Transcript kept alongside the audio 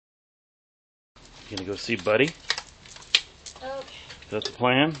You gonna go see Buddy? Okay. Is that the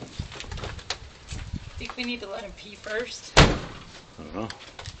plan? I think we need to let him pee first. I don't know.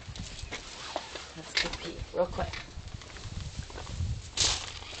 Let's go pee real quick.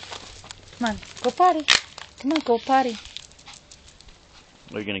 Come on, go potty. Come on, go potty.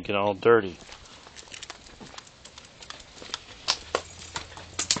 Are you gonna get all dirty?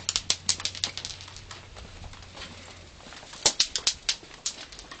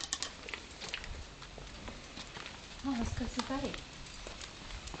 Oh, let's go see Buddy.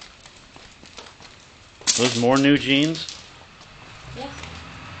 Those more new jeans? Yes.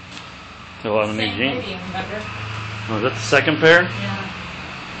 A lot of new Same jeans. lady, remember? Oh, is that the second pair? Yeah.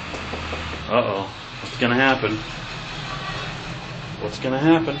 Uh-oh. What's gonna happen? What's gonna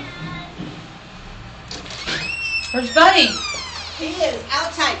happen? Where's Buddy? He is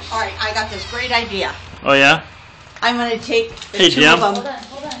outside. All right, I got this great idea. Oh, yeah? I'm going to take the Hey, two Jim. of Hold them. on,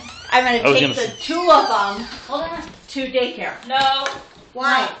 hold on. I'm going I was to take gonna the two of them Hold on. to daycare. No.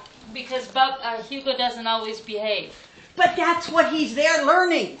 Why? No, because Hugo doesn't always behave. But that's what he's there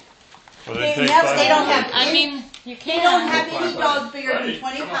learning. Well, They take never- five they don't minutes. have- I mean, you They can't. don't have any Buddy. dogs bigger than Buddy,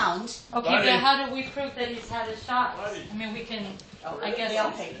 20 come on. pounds. Okay, Buddy. but how do we prove that he's had his shots? Buddy. I mean, we can. Oh, I guess.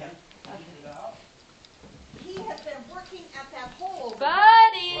 they'll take him. He has been working at that hole.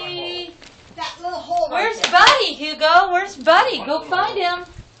 Buddy! That little hole right Where's there. Buddy, Hugo? Where's Buddy? Go find him.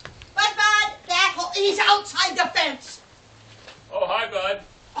 Bud, that hole. He's outside the fence. Oh, hi, bud.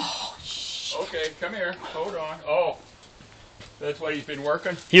 Oh, shh. Okay, come here. Hold on. Oh, that's why he's been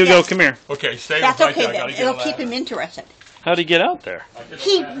working? Hugo, Yes. come here. Okay, stay That's right okay there. I gotta then. get a It'll keep ladder. him interested. How'd he get out there? I'll get a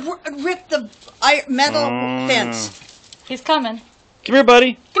He ladder. ripped the metal fence. He's coming. Come here,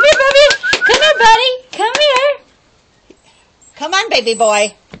 buddy. Come here, baby. Come here, buddy. Come here. Come on, baby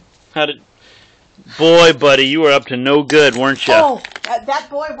boy. How did... Boy, buddy, you were up to no good, weren't you? Oh, that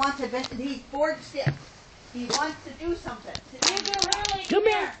boy wants to. He's bored stiff. He wants to do something. Come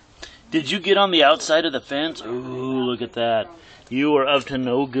here. Did you get on the outside of the fence? Ooh, look at that. You were up to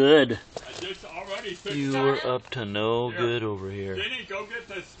no good. I just already fixed You that. were up to no Here. good over here. Jenny, go get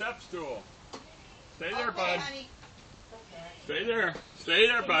the step stool. Stay there, Okay, bud. honey. Stay there. Stay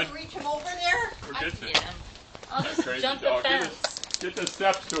there, bud. Can you reach him over there? Or I get can the, get him. I'll just crazy jump the dog. fence. Get the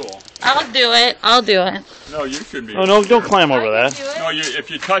step stool. I'll do it. I'll do it. No, you should be. Oh, no, don't climb over I that. can do it. No,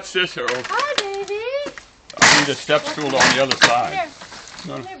 if you touch this, Hi, baby. I need a step stool on the other Come side. here.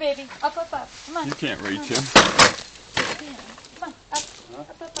 No. Come here, baby. Up, up, up. Come on. You can't reach him. Come on. Up, up,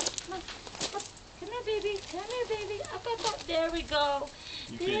 up, up. Come on. Up. Come here, baby. Come here, baby. Up, up, up. There we go.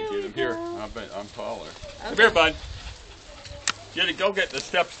 You There can't we get him. Here, go. I'm taller. Come Okay. here, bud. Go get the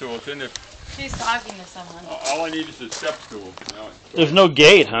step stool. It's in the. She's talking to someone. All I need is the step stool. No, There's no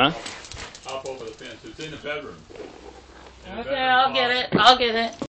gate, huh? Hop over the fence. It's in the bedroom. In the Okay, bedroom I'll get closet. it. I'll get it.